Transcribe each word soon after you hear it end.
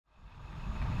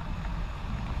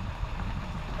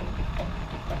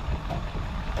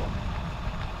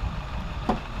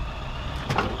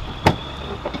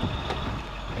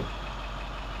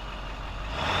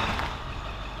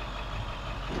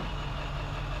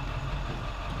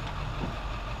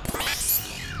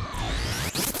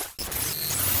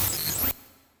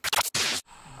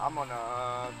I'm gonna,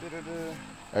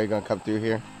 Are you gonna come through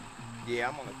here? yeah,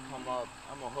 I'm gonna come up.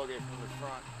 I'm gonna hook it from the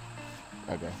front.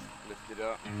 Okay. Lift it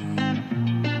up.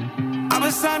 I've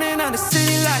been signing on the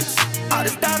city lights. All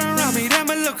this doubt around me, then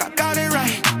but look, I got it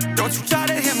right. Don't you try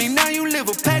to hit me, now you live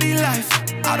a petty life.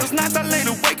 All those nights I laid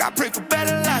awake, I pray for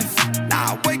better life.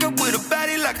 Now I wake up with a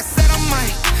baddie like I said I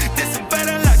might. This a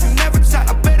better life, you never tried,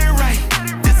 I bet it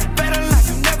right. This a better life,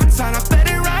 you never tried, I bet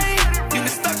it right. You been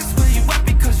stuck just where you at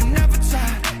because you never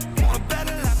tried. Want a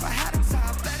better life, I had to try,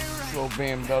 I bet it right. Little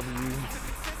BMW.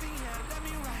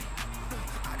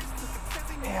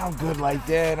 Yeah, I'm good like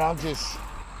that. I'll just,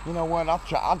 you know what?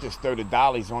 I'll just throw the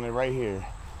dollies on it right here.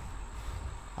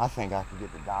 I think I can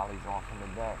get the dollies on from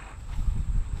the back.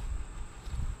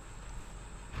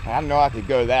 I know I could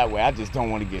go that way. I just don't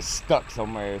want to get stuck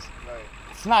somewhere. Right.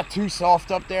 It's not too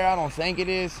soft up there. I don't think it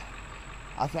is.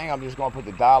 I think I'm just gonna put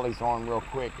the dollies on real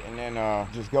quick and then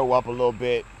just go up a little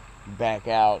bit, back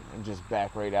out, and just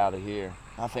back right out of here.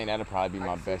 I think that'll probably be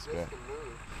my best bet.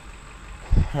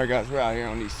 Alright guys, we're out here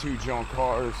on these two junk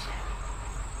cars.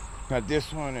 Got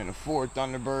this one and a Ford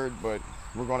Thunderbird, but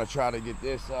we're gonna try to get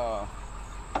this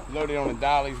loaded on the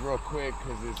dollies real quick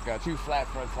because it's got two flat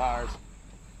front tires.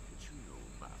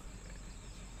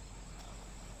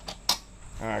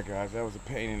 Alright guys, that was a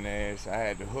pain in the ass. I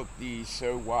had to hook these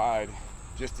so wide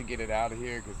just to get it out of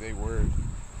here because they were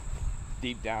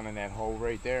deep down in that hole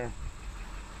right there.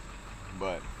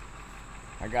 But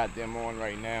I got them on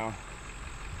right now.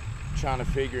 Trying to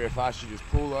figure if I should just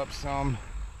pull up some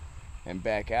and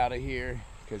back out of here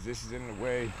because this is in the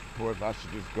way, or if I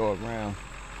should just go around.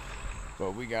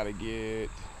 But we gotta get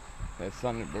that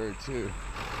Thunderbird too.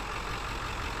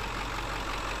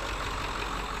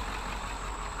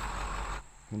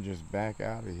 And just back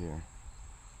out of here.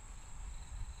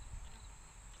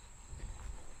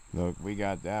 Look, we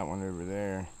got that one over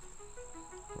there.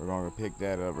 We're gonna go pick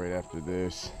that up right after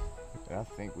this. I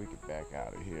think we could back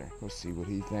out of here. We'll see what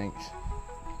he thinks.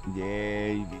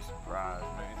 Yeah, you'd be surprised,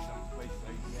 man. Some place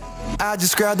like that. I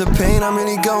just grabbed the pain, I'm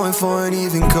really going for an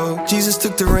even code. Jesus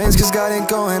took the reins, cause God ain't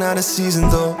going out of season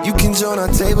though. You can join our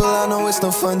table, I know it's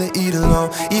no fun to eat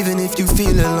alone. Even if you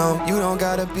feel alone, you don't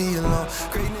gotta be alone.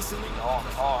 Greatness in the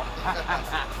Oh,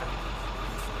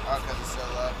 because it's so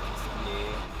low.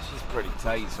 Yeah, she's pretty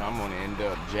tight, so I'm gonna end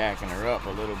up jacking her up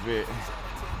a little bit.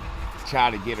 Try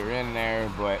to get her in there,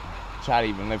 but try to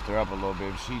even lift her up a little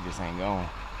bit, but she just ain't going.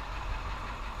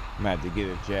 I'm gonna have to get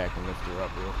a jack and lift her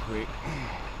up real quick.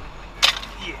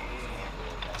 Yeah.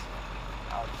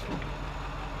 I'll take it.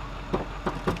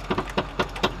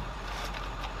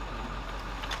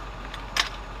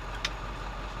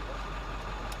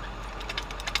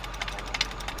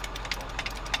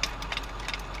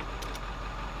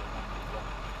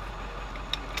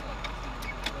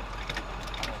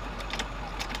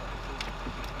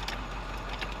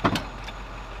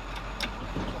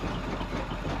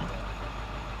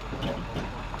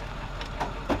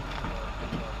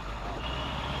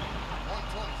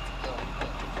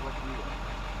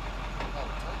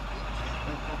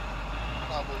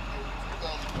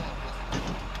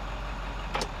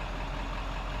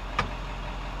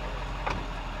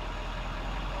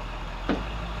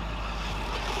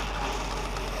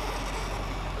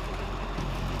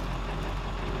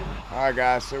 Alright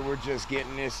guys, so we're just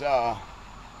getting this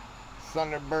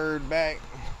Thunderbird back.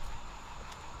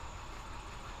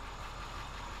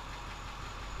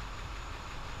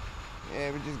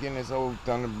 Yeah, we're just getting this old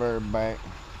Thunderbird back.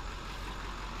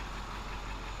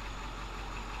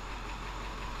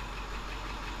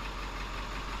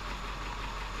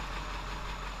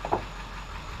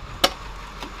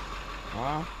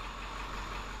 Huh?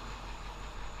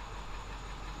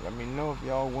 Let me know if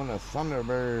y'all want a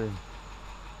Thunderbird.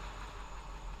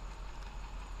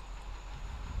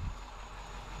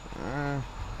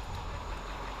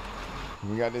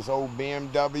 We got this old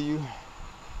BMW.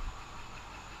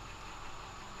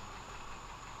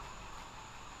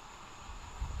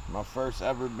 My first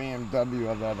ever BMW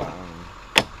I've ever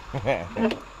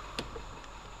owned.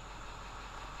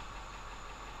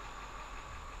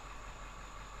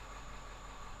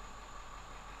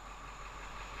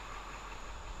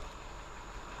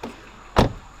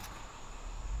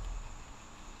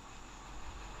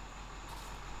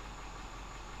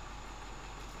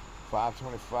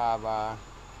 $525.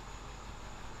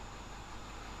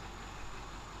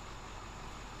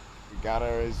 We got our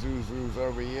Isuzus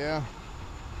over here.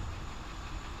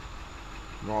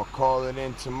 We're gonna call it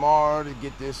in tomorrow to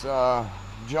get this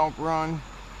junk run.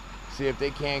 See if they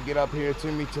can't get up here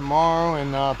to me tomorrow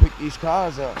and pick these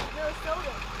cars up. No sodas.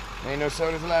 Ain't no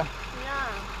sodas left? Yeah.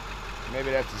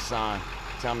 Maybe that's a sign.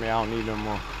 Tell me I don't need no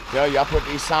more. Tell you, I put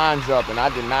these signs up and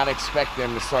I did not expect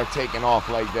them to start taking off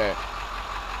like that.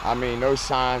 I mean, those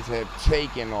signs have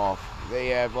taken off. They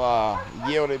have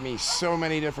yielded me so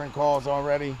many different calls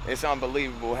already. It's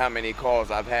unbelievable how many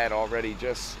calls I've had already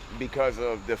just because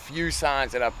of the few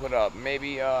signs that I put up.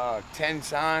 Maybe 10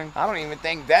 signs. I don't even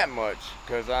think that much,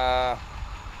 because I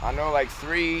know like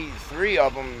three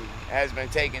of them has been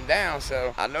taken down.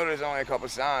 So I know there's only a couple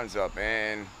signs up,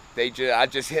 and I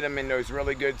just hit them in those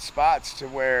really good spots to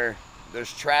where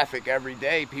there's traffic every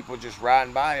day, people just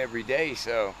riding by every day,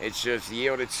 so it's just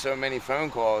yielded so many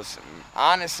phone calls.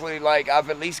 Honestly, like, I've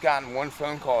at least gotten one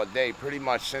phone call a day, pretty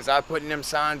much. Since I've put them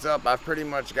signs up, I've pretty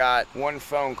much got one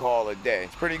phone call a day.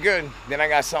 It's pretty good. Then I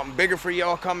got something bigger for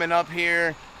y'all coming up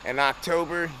here in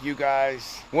October. You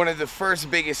guys, one of the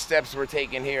first biggest steps we're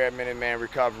taking here at Minuteman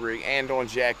Recovery and on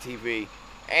Jack TV.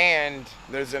 And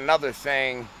there's another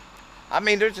thing. I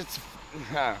mean, there's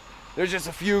just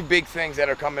a few big things that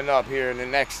are coming up here in the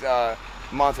next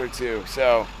month or two.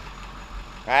 So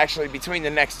actually, between the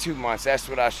next 2 months, that's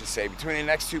what I should say. Between the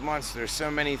next 2 months, there's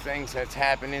so many things that's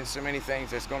happening, so many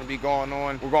things that's going to be going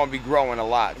on. We're going to be growing a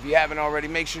lot. If you haven't already,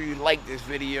 make sure you like this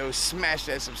video, smash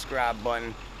that subscribe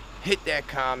button, hit that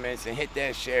comments, and hit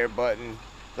that share button.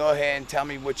 Go ahead and tell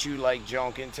me what you like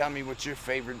junking. Tell me what's your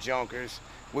favorite junkers,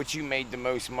 what you made the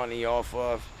most money off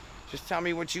of. Just tell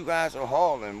me what you guys are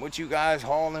hauling, what you guys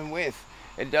hauling with.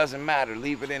 It doesn't matter.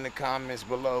 Leave it in the comments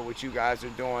below what you guys are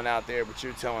doing out there with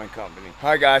your towing company. All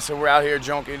right, guys, so we're out here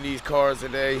junking these cars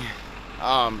today.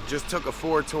 Just took a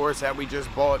Ford Taurus that we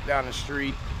just bought down the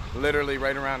street, literally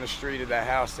right around the street of that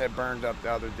house that burned up the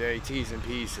other day. T's and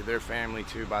P's to their family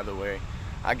too, by the way.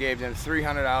 I gave them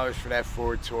 $300 for that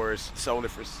Ford Taurus, sold it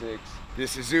for $6.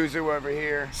 This is Isuzu over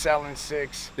here selling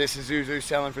 $6. This is Isuzu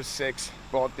selling for $6.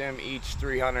 Bought them each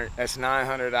 $300. That's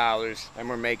 $900, and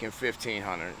we're making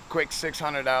 $1,500. Quick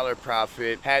 $600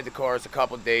 profit. Had the cars a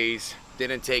couple days.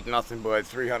 Didn't take nothing but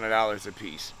 $300 a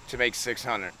piece to make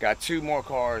 $600. Got 2 more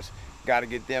cars. Got to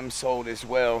get them sold as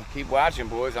well. Keep watching,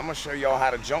 boys. I'm gonna show y'all how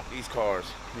to junk these cars.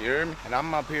 You hear me? And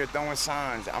I'm up here throwing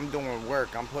signs. I'm doing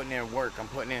work. I'm putting in work. I'm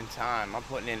putting in time. I'm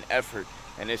putting in effort.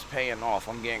 And it's paying off.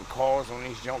 I'm getting calls on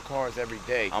these junk cars every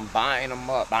day. I'm buying them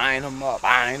up, buying them up,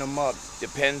 buying them up.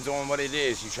 Depends on what it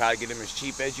is. You try to get them as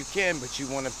cheap as you can, but you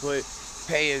want to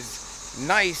pay as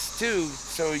nice too,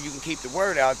 so you can keep the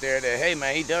word out there that, hey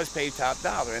man, he does pay top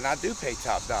dollar, and I do pay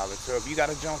top dollar. So if you got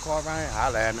a junk car around here,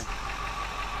 holla at me.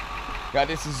 Got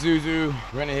this Isuzu,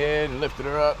 went ahead and lifted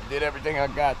her up, did everything I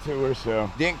got to her,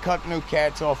 so didn't cut no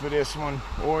cats off of this one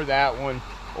or that one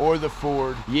or the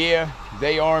Ford. Yeah,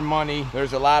 they are money.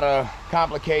 There's a lot of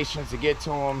complications to get to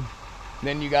them.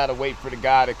 Then you gotta wait for the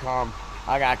guy to come.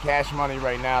 I got cash money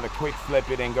right now to quick flip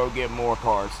it and go get more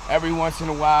cars. Every once in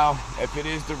a while, if it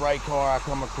is the right car I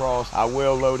come across, I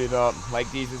will load it up.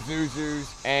 Like these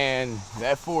Isuzus and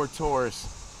that Ford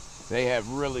Taurus, they have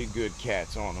really good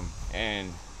cats on them,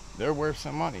 and they're worth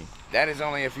some money. That is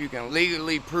only if you can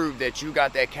legally prove that you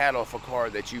got that cat off a car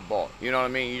that you bought. You know what I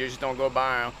mean? You just don't go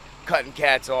buying, cutting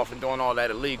cats off and doing all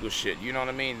that illegal shit. You know what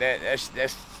I mean? That's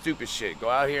stupid shit. Go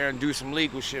out here and do some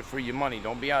legal shit for your money.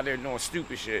 Don't be out there doing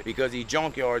stupid shit, because these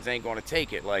junkyards ain't gonna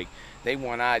take it. Like, they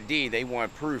want ID, they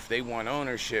want proof, they want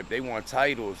ownership, they want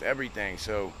titles, everything.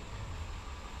 So,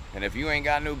 and if you ain't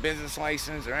got no business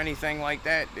license or anything like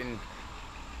that, then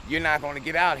you're not gonna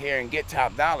get out here and get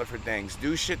top dollar for things.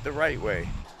 Do shit the right way.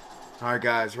 Alright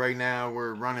guys, right now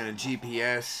we're running a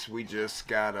GPS. We just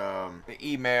got an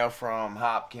email from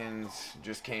Hopkins,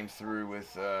 just came through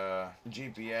with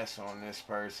GPS on this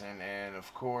person, and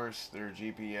of course their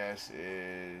GPS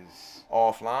is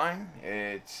offline.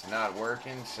 It's not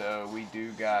working, so we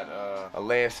do got a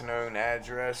last known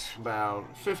address about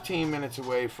 15 minutes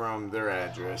away from their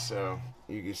address. So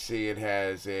you can see it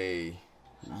has a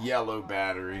yellow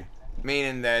battery,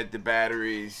 meaning that the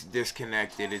battery's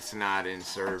disconnected, it's not in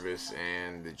service,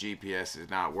 and the GPS is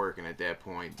not working at that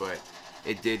point. But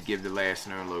it did give the last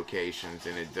known locations,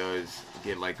 and it does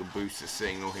get like a boost of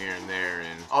signal here and there,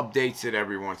 and updates it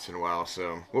every once in a while.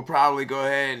 So we'll probably go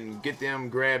ahead and get them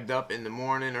grabbed up in the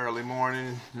morning, early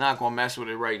morning. Not gonna mess with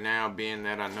it right now, being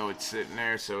that I know it's sitting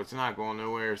there, so it's not going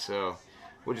nowhere. So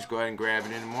we'll just go ahead and grab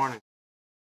it in the morning.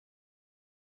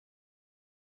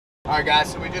 Alright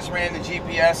guys, so we just ran the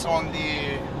GPS on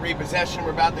the repossession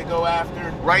we're about to go after.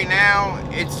 Right now,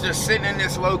 it's just sitting in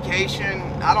this location.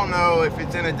 I don't know if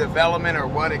it's in a development or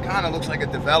what. It kind of looks like a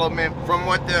development. From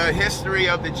what the history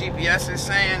of the GPS is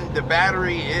saying, the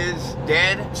battery is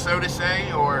dead, so to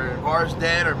say, or the car's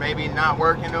dead, or maybe not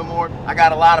working no more. I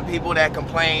got a lot of people that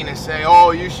complain and say,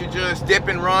 oh, you should just dip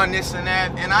and run, this and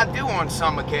that. And I do on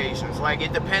some occasions. Like,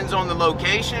 it depends on the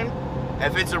location.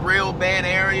 If it's a real bad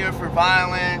area for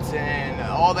violence and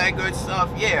all that good stuff,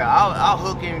 yeah, I'll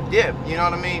hook and dip, you know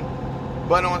what I mean?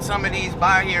 But on some of these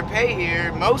buy here, pay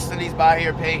here, most of these buy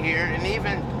here, pay here, and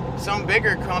even some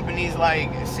bigger companies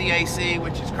like CAC,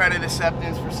 which is credit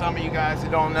acceptance for some of you guys that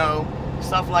don't know,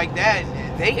 stuff like that,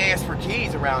 they ask for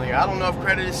keys around here. I don't know if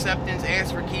credit acceptance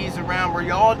asks for keys around where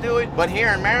y'all do it, but here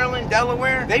in Maryland,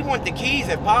 Delaware, they want the keys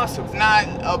if possible. It's not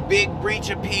a big breach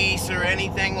of peace or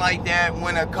anything like that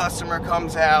when a customer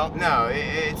comes out. No,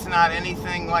 it's not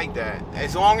anything like that.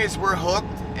 As long as we're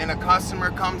hooked and a customer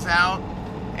comes out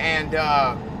and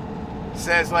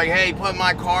says like, hey, put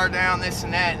my car down, this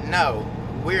and that, no,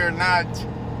 we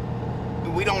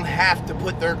don't have to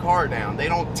put their car down. They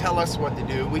don't tell us what to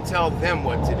do. We tell them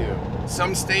what to do.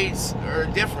 Some states are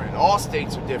different. All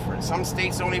states are different. Some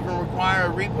states don't even require a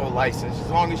repo license as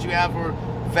long as you have a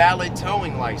valid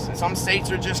towing license. Some states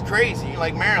are just crazy.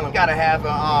 Like Maryland, you gotta have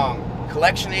a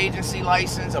collection agency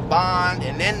license, a bond,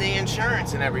 and then the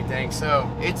insurance and everything. So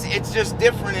it's just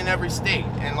different in every state.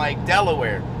 And like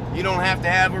Delaware, you don't have to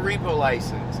have a repo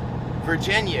license.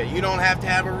 Virginia, you don't have to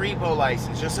have a repo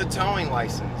license, just a towing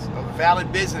license, a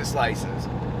valid business license.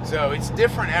 So it's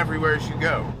different everywhere as you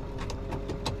go.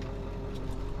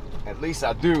 At least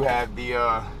I do have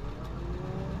the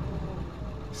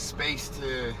space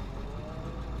to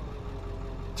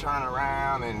turn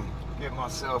around and get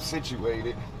myself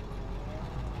situated.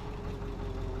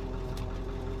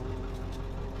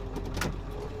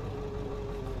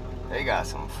 They got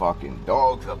some fucking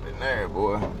dogs up in there,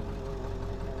 boy.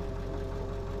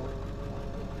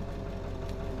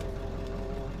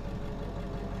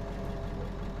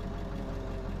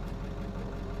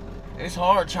 It's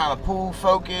hard trying to pull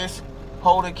focus,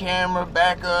 hold the camera,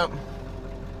 back up,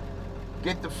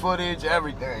 get the footage,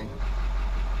 everything.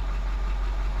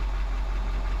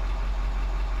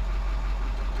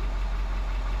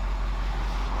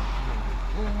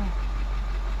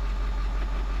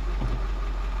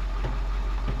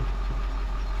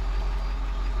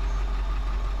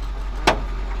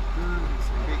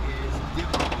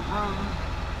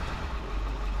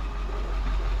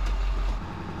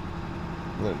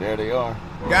 Look, there they are.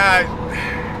 Guys,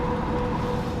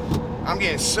 I'm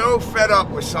getting so fed up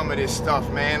with some of this stuff,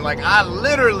 man. Like, I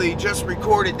literally just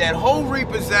recorded that whole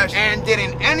repossession and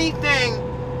didn't anything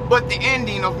but the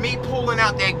ending of me pulling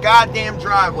out that goddamn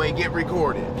driveway get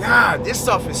recorded. God, this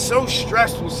stuff is so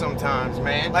stressful sometimes,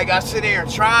 man. Like, I sit there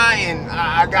and try, and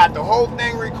I got the whole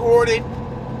thing recorded.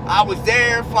 I was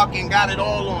there, fucking got it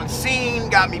all on scene,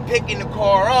 got me picking the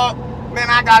car up. Man,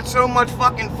 I got so much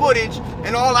fucking footage,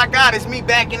 and all I got is me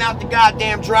backing out the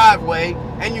goddamn driveway,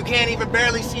 and you can't even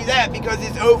barely see that because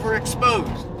it's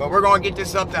overexposed. But we're gonna get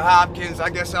this up to Hopkins. I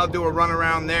guess I'll do a run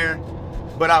around there.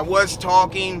 But I was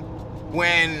talking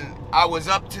when I was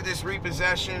up to this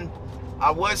repossession.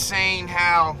 I was saying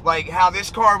how this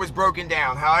car was broken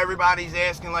down, how everybody's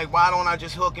asking like, why don't I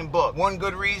just hook and book? One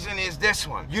good reason is this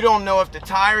one. You don't know if the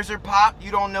tires are popped,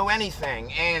 you don't know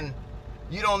anything, and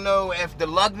you don't know if the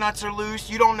lug nuts are loose.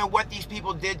 You don't know what these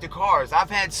people did to cars. I've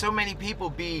had so many people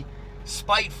be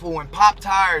spiteful and pop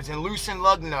tires and loosen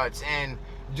lug nuts and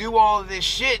do all of this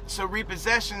shit so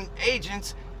repossession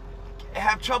agents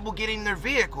have trouble getting their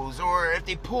vehicles, or if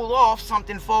they pull off,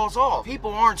 something falls off.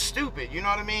 People aren't stupid, you know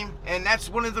what I mean? And that's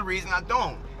one of the reasons I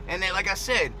don't. And then, like I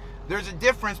said, there's a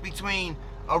difference between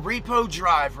a repo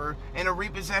driver and a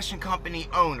repossession company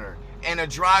owner and a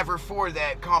driver for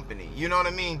that company, you know what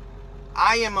I mean?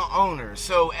 I am an owner,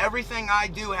 so everything I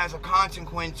do has a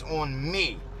consequence on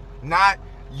me, not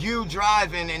you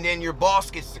driving and then your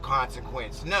boss gets the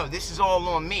consequence. No, this is all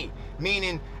on me.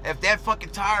 Meaning, if that fucking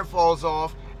tire falls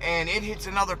off and it hits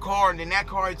another car and then that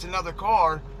car hits another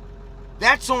car,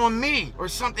 that's on me. Or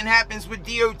something happens with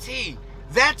DOT,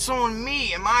 that's on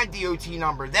me and my DOT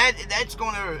number. That's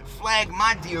gonna flag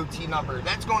my DOT number.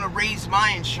 That's gonna raise my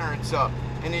insurance up.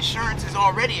 And insurance is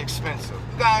already expensive.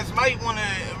 You guys might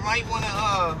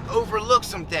wanna overlook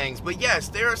some things, but yes,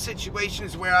 there are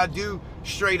situations where I do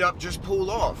straight up just pull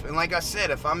off. And like I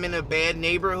said, if I'm in a bad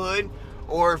neighborhood,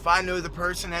 or if I know the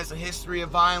person has a history of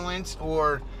violence,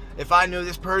 or if I know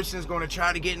this person is going to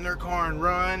try to get in their car and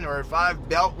run, or if I've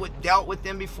dealt with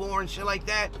them before and shit like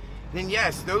that, then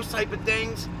yes, those type of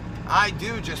things I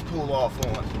do just pull off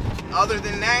on. Other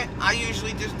than that, I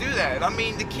usually just do that. I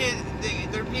mean,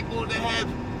 there are people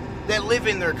that live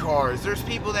in their cars. There's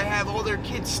people that have all their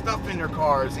kids' stuff in their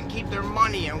cars and keep their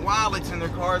money and wallets in their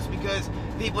cars because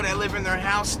people that live in their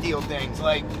house steal things.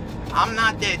 Like, I'm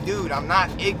not that dude. I'm not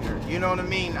ignorant. You know what I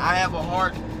mean? I have a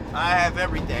heart. I have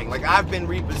everything. Like, I've been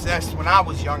repossessed when I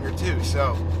was younger too,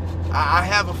 so I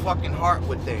have a fucking heart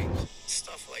with things.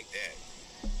 Stuff like that.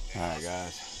 Alright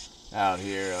guys, out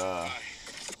here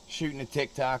shooting the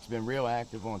TikToks. Been real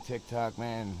active on TikTok,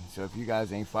 man. So if you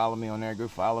guys ain't follow me on there, go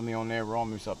follow me on there. We're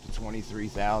almost up to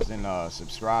 23,000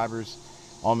 subscribers,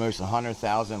 almost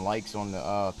 100,000 likes on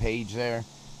the page there.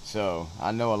 So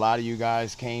I know a lot of you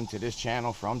guys came to this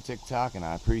channel from TikTok, and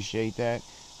I appreciate that.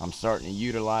 I'm starting to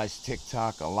utilize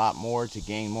TikTok a lot more to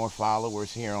gain more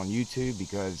followers here on YouTube,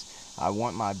 because I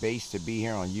want my base to be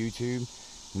here on YouTube,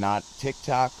 not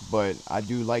TikTok. But I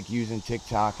do like using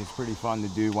TikTok. It's pretty fun to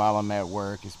do while I'm at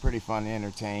work. It's pretty fun to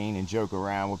entertain and joke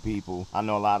around with people. I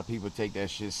know a lot of people take that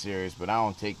shit serious, but I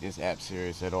don't take this app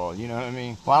serious at all. You know what I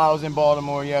mean? While I was in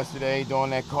Baltimore yesterday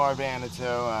doing that caravan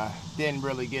tow, I didn't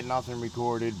really get nothing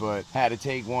recorded, but had to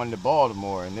take one to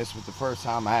Baltimore, and this was the first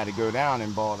time I had to go down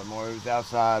in Baltimore. It was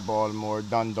outside Baltimore,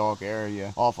 Dundalk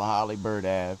area, off of Hollybird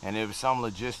Ave, and it was some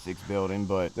logistics building,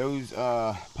 but those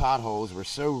potholes were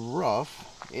so rough,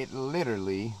 it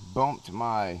literally bumped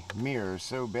my mirror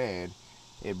so bad,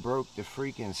 it broke the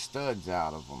freaking studs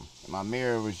out of them. My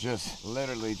mirror was just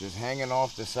literally just hanging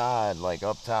off the side, like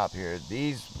up top here.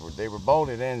 They were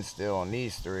bolted in still on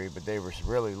these three, but they were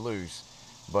really loose.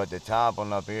 But the top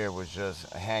one up here was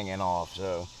just hanging off,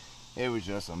 so it was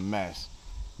just a mess.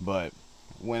 But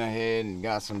went ahead and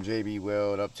got some JB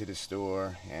Weld up to the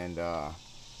store, and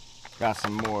got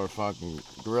some more fucking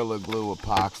Gorilla Glue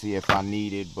epoxy if I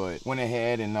needed, but went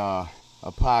ahead and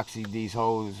epoxied these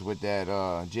holes with that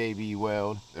JB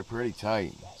Weld. They're pretty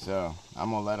tight, so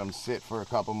I'm gonna let them sit for a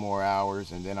couple more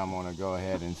hours, and then I'm gonna go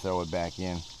ahead and throw it back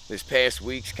in. This past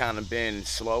week's kind of been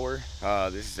slower.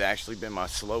 This has actually been my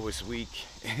slowest week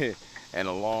in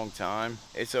a long time.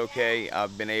 It's okay.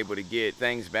 I've been able to get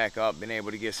things back up, been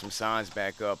able to get some signs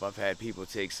back up. I've had people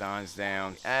take signs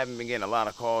down. I haven't been getting a lot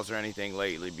of calls or anything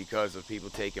lately because of people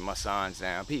taking my signs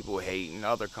down. People hating,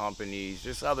 other companies,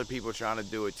 just other people trying to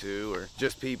do it too, or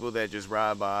just people that just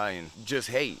ride by and just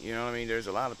hate. You know what I mean? There's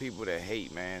a lot of people that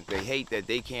hate, man. They hate that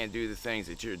they can't do the things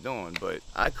that you're doing, but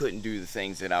I couldn't do the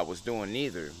things that I was doing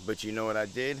either. But you know what I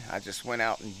did? I just went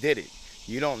out and did it.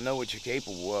 You don't know what you're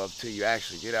capable of till you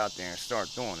actually get out there and start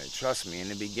doing it. Trust me, in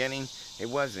the beginning, it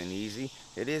wasn't easy.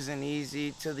 It isn't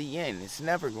easy to the end. It's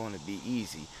never going to be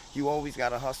easy. You always got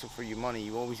to hustle for your money.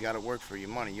 You always got to work for your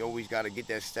money. You always got to get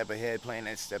that step ahead, plan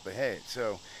that step ahead.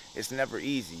 So it's never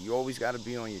easy. You always got to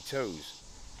be on your toes.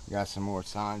 Got some more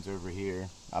signs over here.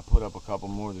 I put up a couple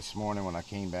more this morning when I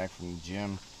came back from the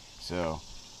gym. So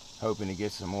hoping to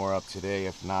get some more up today.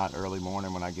 If not, early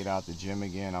morning when I get out the gym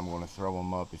again, I'm going to throw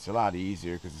them up. It's a lot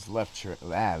easier because it's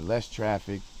less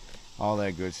traffic, all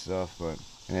that good stuff. But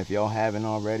and if y'all haven't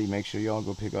already, make sure y'all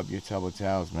go pick up your tub of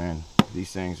towels, man.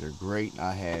 These things are great.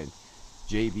 I had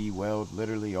JB Weld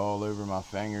literally all over my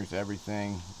fingers,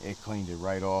 everything. It cleaned it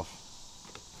right off.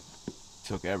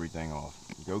 Took everything off.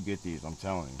 Go get these, I'm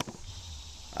telling you.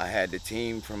 I had the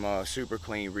team from Super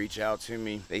Clean reach out to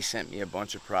me. They sent me a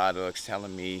bunch of products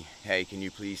telling me, hey, can you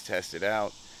please test it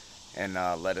out and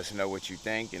let us know what you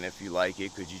think, and if you like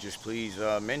it, could you just please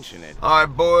mention it. All right,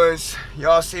 boys,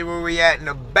 y'all see where we at in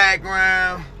the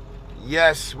background?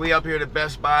 Yes, we up here at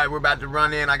Best Buy. We're about to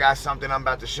run in. I got something I'm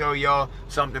about to show y'all,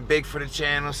 something big for the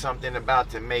channel, something about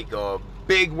to make a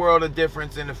big world of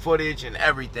difference in the footage and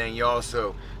everything, y'all.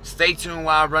 So stay tuned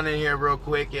while I run in here real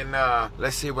quick, and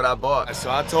let's see what I bought.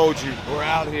 So I told you, we're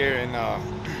out here and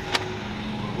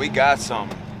we got some.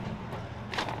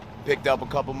 Picked up a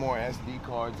couple more SD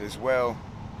cards as well,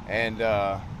 and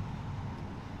I'm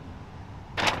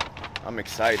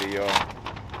excited, y'all.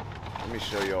 Let me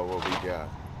show y'all what we got.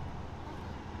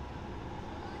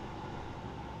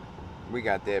 We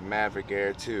got that Maverick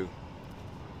Air 2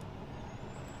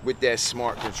 with that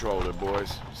smart controller,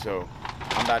 boys. So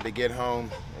I'm about to get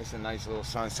home. It's a nice little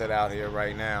sunset out here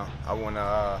right now. I want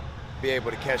to be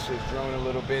able to catch this drone a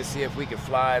little bit, see if we can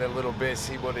fly it a little bit,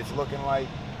 see what it's looking like.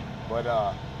 But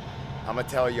I'm gonna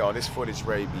tell y'all, this footage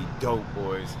ready to be dope,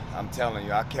 boys. I'm telling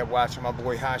you, I kept watching my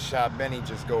boy Hot Shot Benny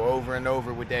just go over and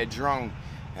over with that drone,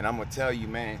 and I'm gonna tell you,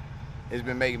 man, it's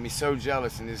been making me so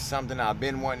jealous, and it's something I've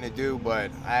been wanting to do,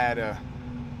 but I had to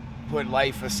put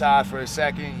life aside for a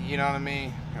second, you know what I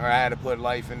mean? Or I had to put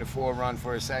life in the forefront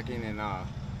for a second and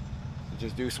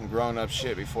just do some grown-up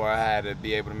shit before I had to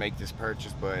be able to make this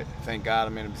purchase. But thank God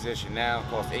I'm in a position now. It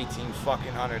cost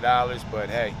 $1,800, but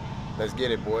hey, let's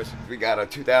get it, boys. We got a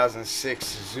 2006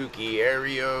 Suzuki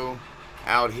Aereo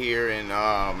out here in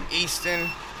Easton,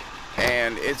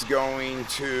 and it's going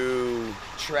to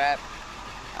Trap.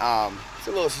 It's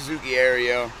a little Suzuki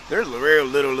Aereo. They're real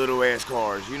little ass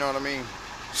cars, you know what I mean?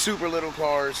 super little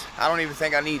cars. I don't even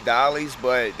think I need dollies,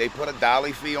 but they put a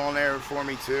dolly fee on there for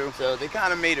me too. So they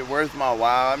kind of made it worth my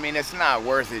while. I mean, it's not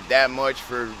worth it that much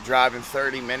for driving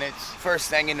 30 minutes. First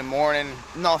thing in the morning,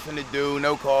 nothing to do,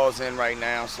 no calls in right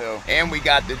now. So, and we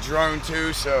got the drone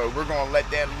too, so we're gonna let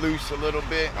that loose a little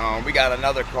bit. We got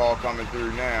another call coming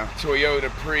through now. Toyota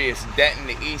Prius, Denton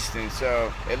to Easton.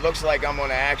 So it looks like I'm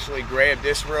gonna actually grab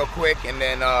this real quick, and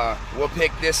then we'll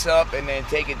pick this up and then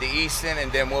take it to Easton,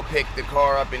 and then we'll pick the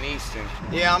car up in Easton.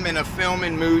 Yeah, I'm in a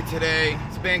filming mood today.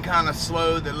 It's been kind of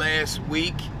slow the last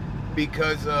week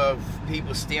because of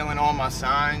people stealing all my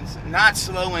signs. Not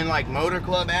slow in like motor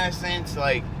club essence,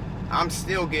 like I'm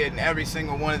still getting every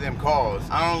single one of them calls.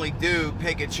 I only do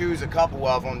pick and choose a couple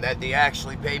of them that they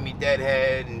actually pay me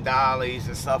deadhead and dollies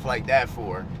and stuff like that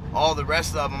for. All the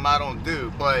rest of them I don't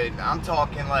do, but I'm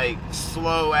talking like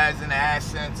slow as in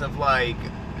essence of like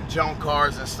junk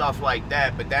cars and stuff like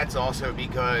that, but that's also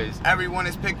because everyone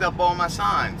has picked up all my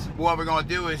signs. What we're gonna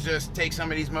do is just take some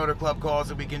of these motor club calls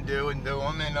that we can do and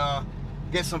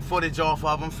get some footage off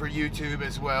of them for YouTube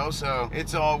as well, so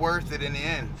it's all worth it in the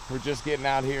end. We're just getting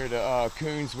out here to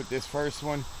Coons with this first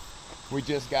one. We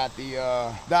just got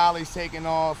the dollies taken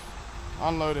off,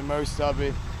 unloaded most of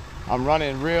it. I'm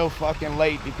running real fucking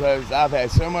late because I've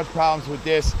had so much problems with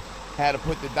this. Had to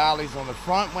put the dollies on the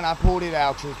front when I pulled it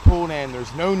out because it's pulled in.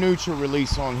 There's no neutral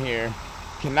release on here.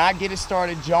 Cannot get it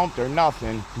started, jumped or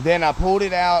nothing. Then I pulled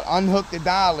it out, unhooked the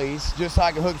dollies just so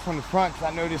I could hook from the front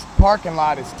because I know this parking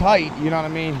lot is tight, you know what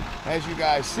I mean, as you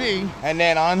guys see. And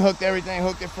then I unhooked everything,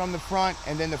 hooked it from the front,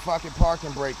 and then the fucking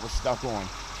parking brake was stuck on.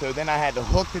 So then I had to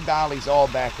hook the dollies all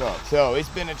back up. So it's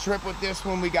been a trip with this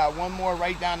one. We got one more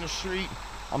right down the street.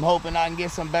 I'm hoping I can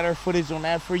get some better footage on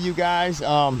that for you guys.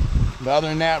 But other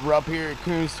than that, we're up here at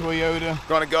Coons Toyota.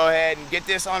 Gonna go ahead and get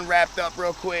this unwrapped up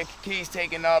real quick, keys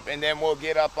taken up, and then we'll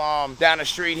get up down the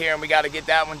street here, and we gotta get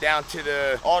that one down to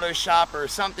the auto shop or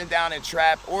something down in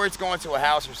Trap, or it's going to a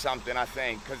house or something, I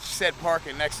think, because it said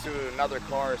parking next to another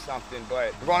car or something.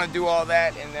 But we're gonna do all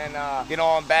that and then get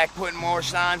on back, putting more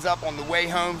signs up on the way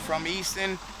home from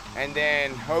Easton. And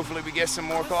then hopefully we get some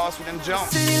more calls for them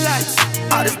jumps. Yeah,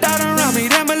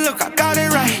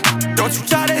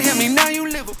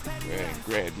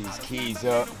 grab these keys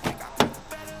up,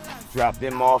 drop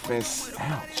them off and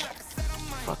ouch.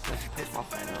 Fuck that, hit my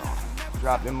finger on.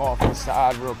 Drop them off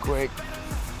inside real quick.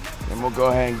 Then we'll go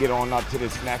ahead and get on up to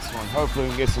this next one. Hopefully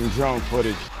we can get some drone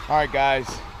footage. All right guys,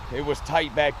 it was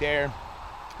tight back there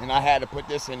and I had to put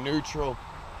this in neutral,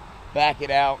 back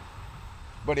it out.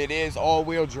 But it is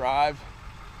all-wheel drive,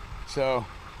 so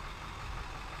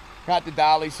got the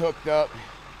dollies hooked up.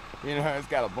 You know, it's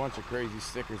got a bunch of crazy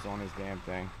stickers on this damn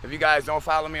thing. If you guys don't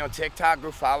follow me on TikTok, go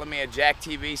follow me at Jack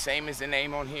TV. Same as the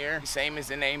name on here. Same as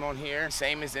the name on here.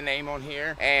 Same as the name on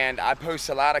here. And I post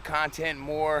a lot of content,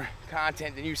 more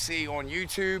content than you see on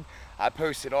YouTube. I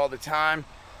post it all the time.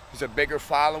 There's a bigger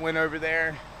following over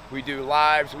there. We do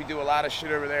lives, we do a lot of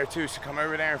shit over there too, so come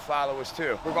over there and follow us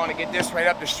too. We're gonna get this right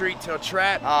up the street till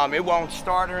Trap. It won't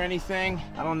start or anything.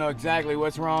 I don't know exactly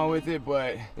what's wrong with it,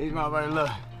 but these motherfuckers, look.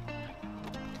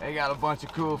 They got a bunch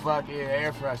of cool fucking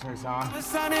air fresheners on. I'm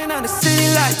shining on the city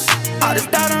lights. All this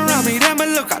doubt around me, then but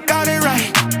look, I got it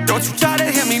right. Don't you try to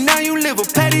hit me, now you live a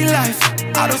petty life.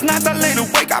 All those nights I laid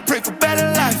awake, I pray for